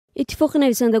иттифоқи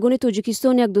нависандагони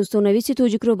Тоҷикистон як достоннависи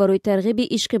тоҷикро барои тарғиби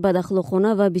ишқи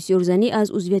бадахлоқона ва бисёрзанӣ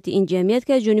аз узвияти ин ҷамъият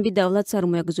ки аз ҷониби давлат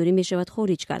сармоягузорӣ мешавад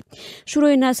хориҷ кард.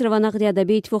 Шурӯи наср ва нақди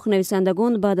адабии иттифоқи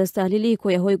нависандагон баъд аз таҳлили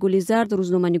ҳикояҳои Гули Зард,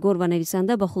 рӯзноманигор ва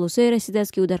нависанда ба хулосае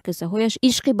расидааст ки ӯ дар қиссаҳояш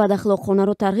ишқи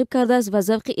бадахлоқонаро тарғиб кардааст ва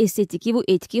завқи эстетикиву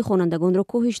этикии хонандагонро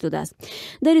коҳиш додааст.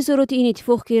 Дар изҳороти ин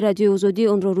иттифоқ ки радиои озодӣ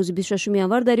онро рӯзи 26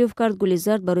 январ дарёфт кард, Гули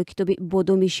Зард барои китоби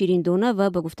бодоми шириндона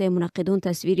ва ба гуфтаи мунаққидон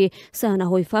тасвири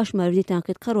саҳнаҳои фаш мавриди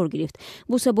танқид қарор гирифт.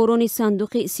 бӯсаборони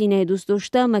сандуқи синаи дӯст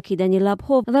дошта, макидани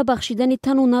лабҳо ва бахшидани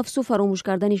тану нафсу фаромӯш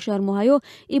кардани шарму ҳаё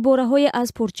ибораҳое аз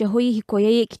порчаҳои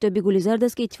ҳикояи китоби Гули Зард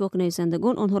аст ки иттифоқи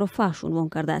нависандагон онҳоро фаҳш унвон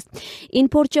кардааст. ин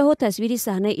порчаҳо тасвири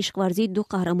саҳнаи ишқварзии ду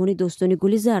қаҳрамони достони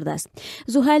Гули Зард аст.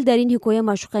 Зуҳайл дар ин ҳикоя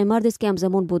маъшуқаи мардест ки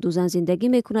ҳамзамон бо ду зан зиндагӣ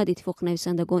мекунад. иттифоқи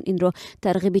нависандагон инро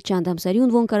тарғиби чандҳамсарӣ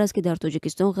унвон кардааст ки дар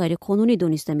Тоҷикистон ғайриқонунӣ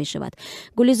дониста мешавад.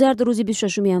 Гули Зард рӯзи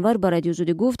 26 январ ба радиои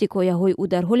озодӣ гуфт ҳикояҳои ӯ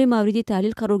дар ҳоли мавриди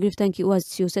таҳлил қарор гирифтанд ки ӯ аз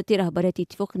сиёсати раҳбарияти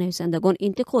иттифоқи нависандагон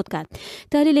интиқод кард.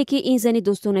 таҳлиле ки ин зани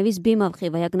достоннавис бемавқеъ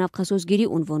ва як нав қасосгирӣ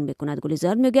унвон мекунад. Гули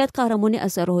Зард мегӯяд қаҳрамони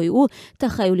асарҳои ӯ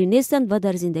тахайюлӣ нестанд ва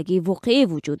дар зиндагии воқеӣ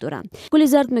вуҷуд доранд. Гули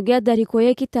Зард мегӯяд дар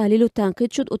ҳикояе ки таҳлилу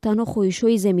танқид шуд, ӯ танҳо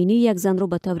хоҳишҳои заминии як занро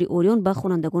ба таври ориён ба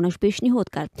хонандагонаш пешниҳод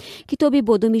кард. китоби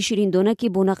бодоми шириндона ки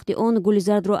бо нақди он Гули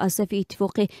Зардро аз сафи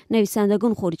иттифоқи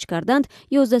нависандагон хориҷ карданд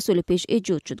 11 соли пеш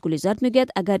эҷод шуд. Гули Зард мегӯяд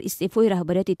агар истеъфои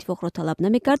раҳбарияти иттифоқро талаб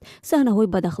намекард, саҳнаҳои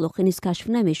бадахлоқӣ низ кашф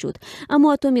намешуд. Аммо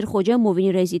ҳатто Мирхоҷа,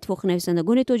 муовини раиси иттифоқи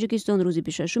нависандагони Тоҷикистон, рӯзи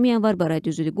 26 январ ба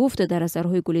радиои озодӣ гуфт, дар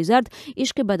асарҳои Гули Зард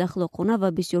ишқи бадахлоқона ва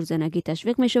бисёрзанагӣ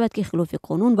ташвиқ мешавад ки хилофи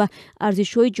қонун ва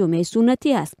арзишҳои ҷомеаи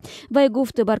суннатӣ аст. Вай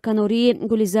гуфт барканории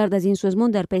Гули Зард аз ин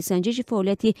созмон дар пай санҷиши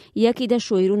фаъолияти як ида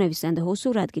шоиру нависандаҳо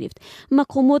сурат гирифт.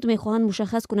 мақомот мехоҳанд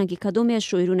мушаххас кунанд ки кадоме аз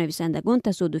шоиру нависандагон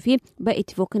тасодуфӣ ба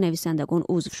иттифоқи нависандагон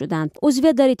узв шуданд.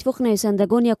 узвият дар иттифоқи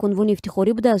нависандагон як унвони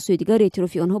ифтихорӣ буда, аз сӯи дигар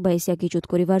эътирофи онҳо ба ҳайс як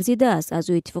иҷодкорӣ варзидааст.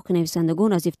 аъзои иттифоқи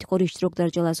нависандагон аз ифтихори иштирок дар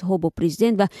ҷаласаҳо бо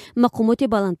президент ва мақомоти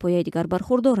баландпояи дигар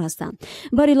бархурдор ҳастанд.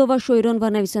 бар илова шоирон ва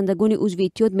нависандагони узви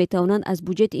иттиҳод метавонанд аз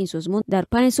буҷети ин созмон дар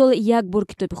 5 сол як бор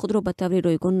китоби худро ба таври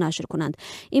ройгон нашр кунанд.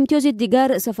 имтиёзи дигар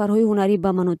сафарҳои ҳунарӣ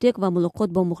ба манотиқ ва мулоқот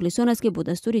бо мухлисон аст ки бо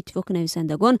дастури иттифоқи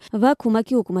нависандагон ва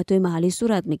кӯмаки ҳукуматҳои маҳаллӣ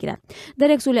сурат мегирад. дар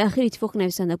як соли ахир иттифоқи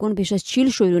нависандагон беш аз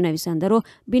 40 шоиру нависандаро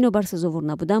бинобар сазовор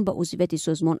набудан ба узвияти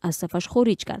созмон аз сафаш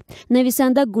хориҷ кард.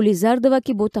 нависанда Гули Зардова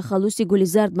ки бо тахаллуси Гули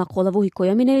Зард мақолаву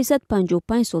ҳикоя менависад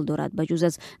 55 сол дорад. ба ҷуз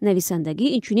аз нависандагӣ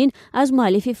инчунин аз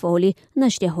муаллифи фаъоли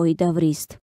нашрияҳои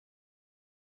даврист.